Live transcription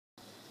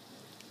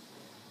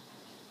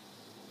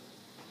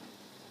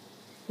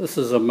This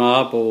is a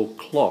marble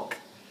clock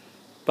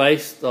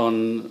based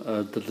on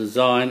the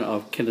design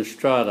of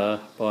Kinesistrata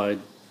by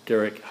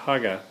Derek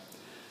Hugger.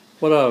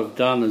 What I've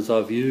done is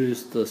I've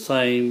used the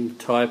same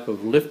type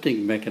of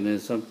lifting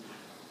mechanism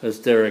as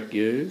Derek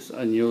used,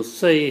 and you'll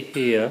see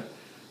here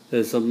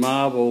there's a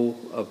marble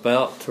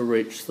about to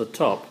reach the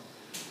top.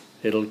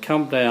 It'll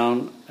come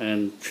down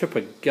and trip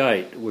a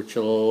gate which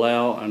will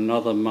allow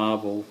another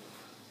marble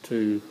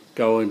to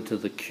go into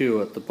the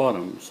queue at the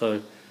bottom.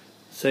 So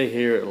see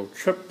here, it'll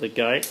trip the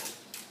gate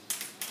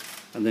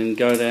and then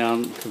go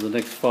down to the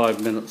next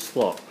 5-minute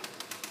slot.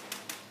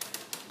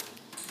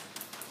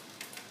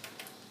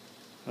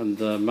 And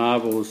the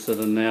marbles that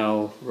are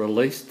now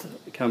released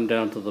come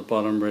down to the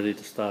bottom, ready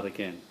to start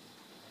again.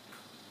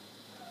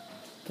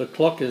 The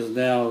clock is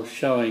now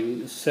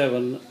showing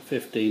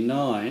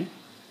 7:59,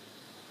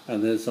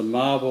 and there's a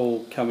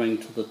marble coming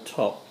to the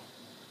top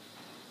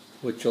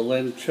which will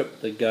then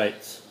trip the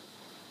gates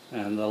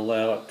and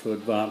allow it to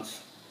advance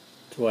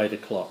to 8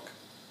 o'clock.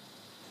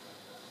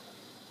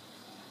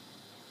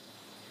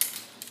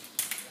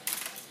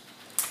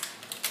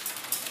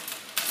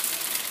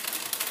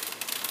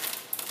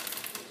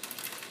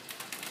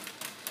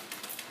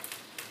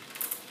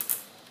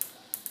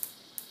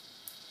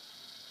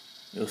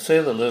 You'll see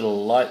the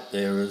little light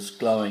there is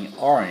glowing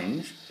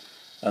orange,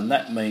 and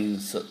that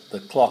means that the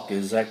clock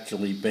is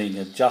actually being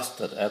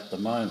adjusted at the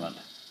moment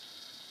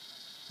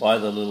by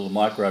the little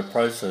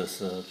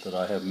microprocessor that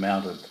I have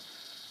mounted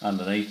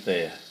underneath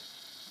there.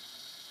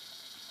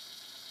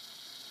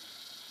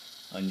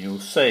 And you'll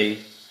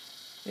see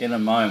in a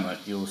moment,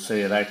 you'll see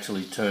it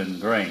actually turn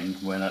green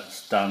when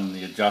it's done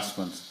the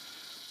adjustments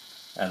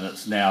and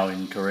it's now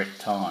in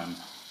correct time.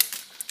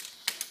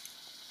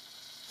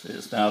 See,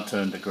 it's now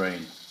turned to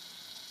green.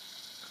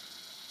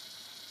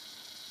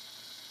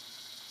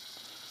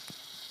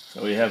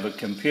 So we have a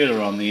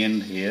computer on the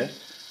end here,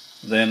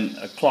 then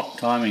a clock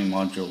timing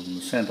module in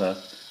the centre,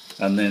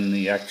 and then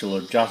the actual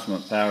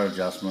adjustment, power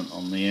adjustment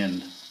on the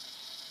end.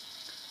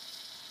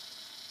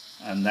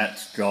 And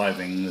that's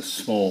driving this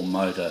small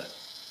motor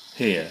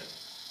here.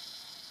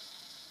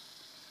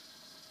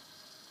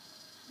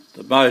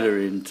 The motor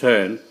in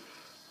turn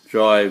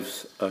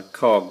drives a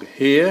cog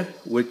here,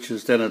 which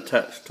is then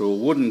attached to a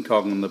wooden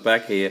cog on the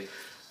back here,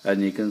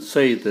 and you can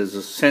see there's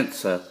a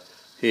sensor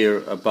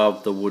here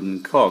above the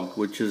wooden cog,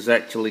 which is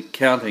actually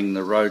counting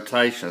the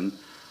rotation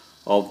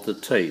of the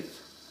teeth.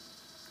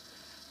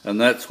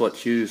 And that's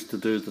what's used to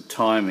do the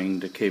timing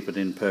to keep it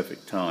in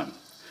perfect time.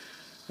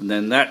 And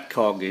then that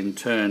cog in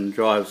turn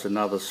drives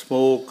another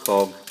small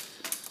cog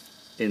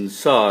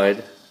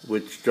inside,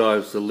 which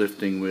drives the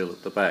lifting wheel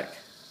at the back.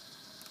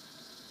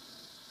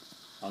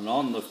 And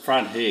on the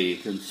front here you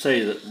can see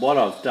that what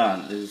I've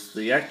done is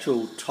the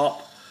actual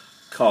top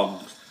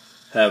cogs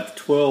have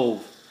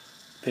 12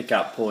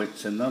 pickup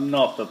points in them.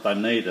 Not that they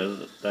need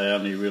it, they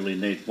only really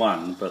need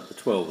one, but the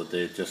 12 are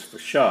there just for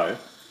show.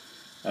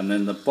 And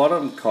then the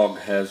bottom cog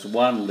has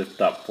one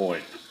lift up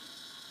point.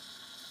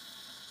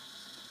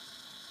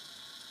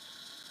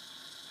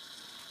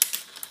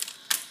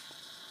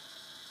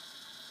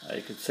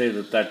 You can see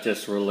that that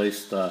just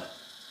released the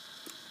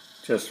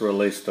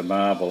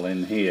marble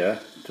in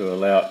here to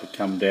allow it to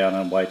come down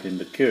and wait in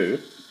the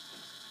queue.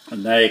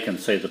 And now you can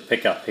see the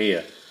pickup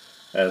here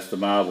as the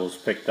marble's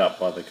picked up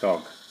by the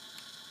cog.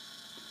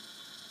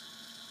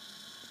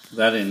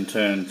 That in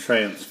turn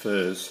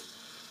transfers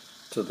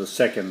to the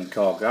second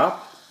cog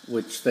up,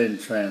 which then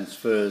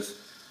transfers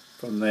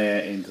from there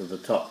into the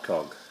top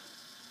cog.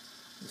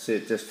 You see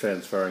it just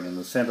transferring in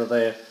the centre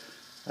there,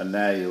 and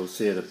now you'll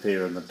see it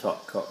appear in the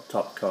top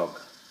cog.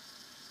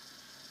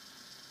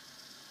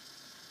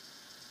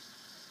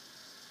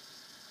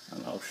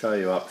 And I'll show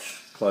you up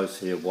close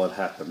here what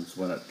happens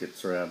when it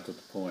gets around to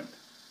the point.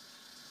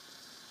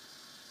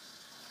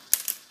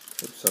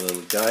 Trips a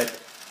little gate,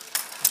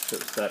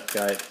 trips that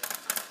gate,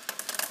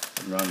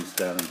 and runs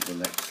down into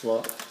the next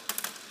slot.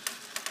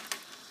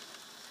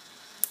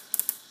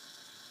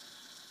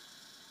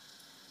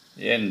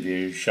 The end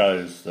view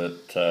shows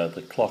that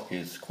the clock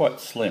is quite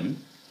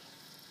slim.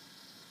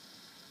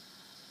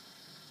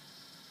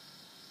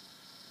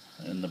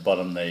 In the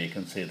bottom there you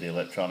can see the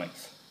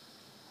electronics.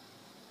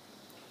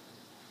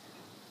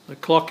 The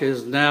clock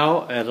is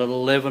now at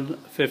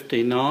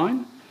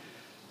 11:59,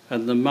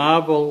 and the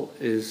marble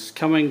is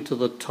coming to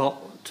the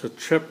top to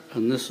trip,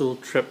 and this will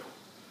trip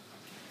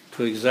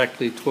to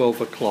exactly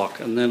 12 o'clock,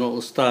 and then it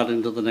will start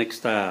into the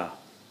next hour.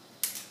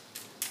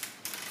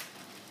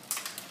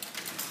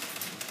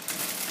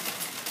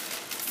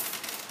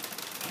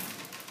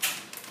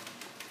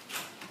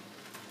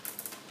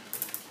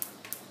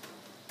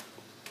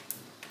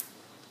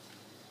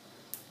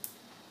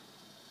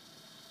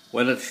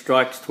 When it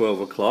strikes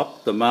 12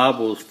 o'clock, the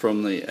marbles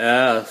from the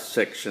hour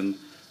section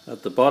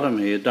at the bottom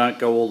here don't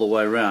go all the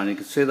way around. You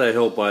can see they're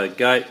held by a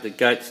gate. The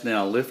gate's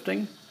now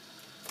lifting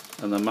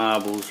and the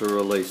marbles are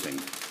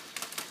releasing.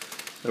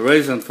 The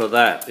reason for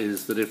that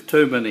is that if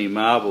too many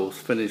marbles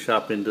finish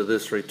up into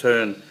this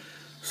return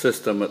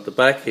system at the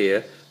back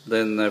here,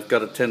 then they've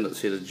got a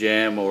tendency to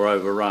jam or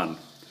overrun.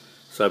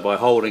 So by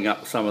holding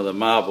up some of the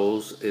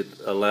marbles, it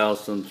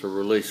allows them to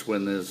release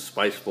when there's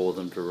space for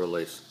them to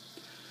release.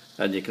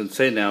 And you can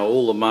see now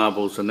all the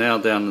marbles are now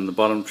down in the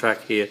bottom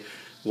track here,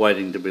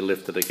 waiting to be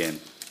lifted again.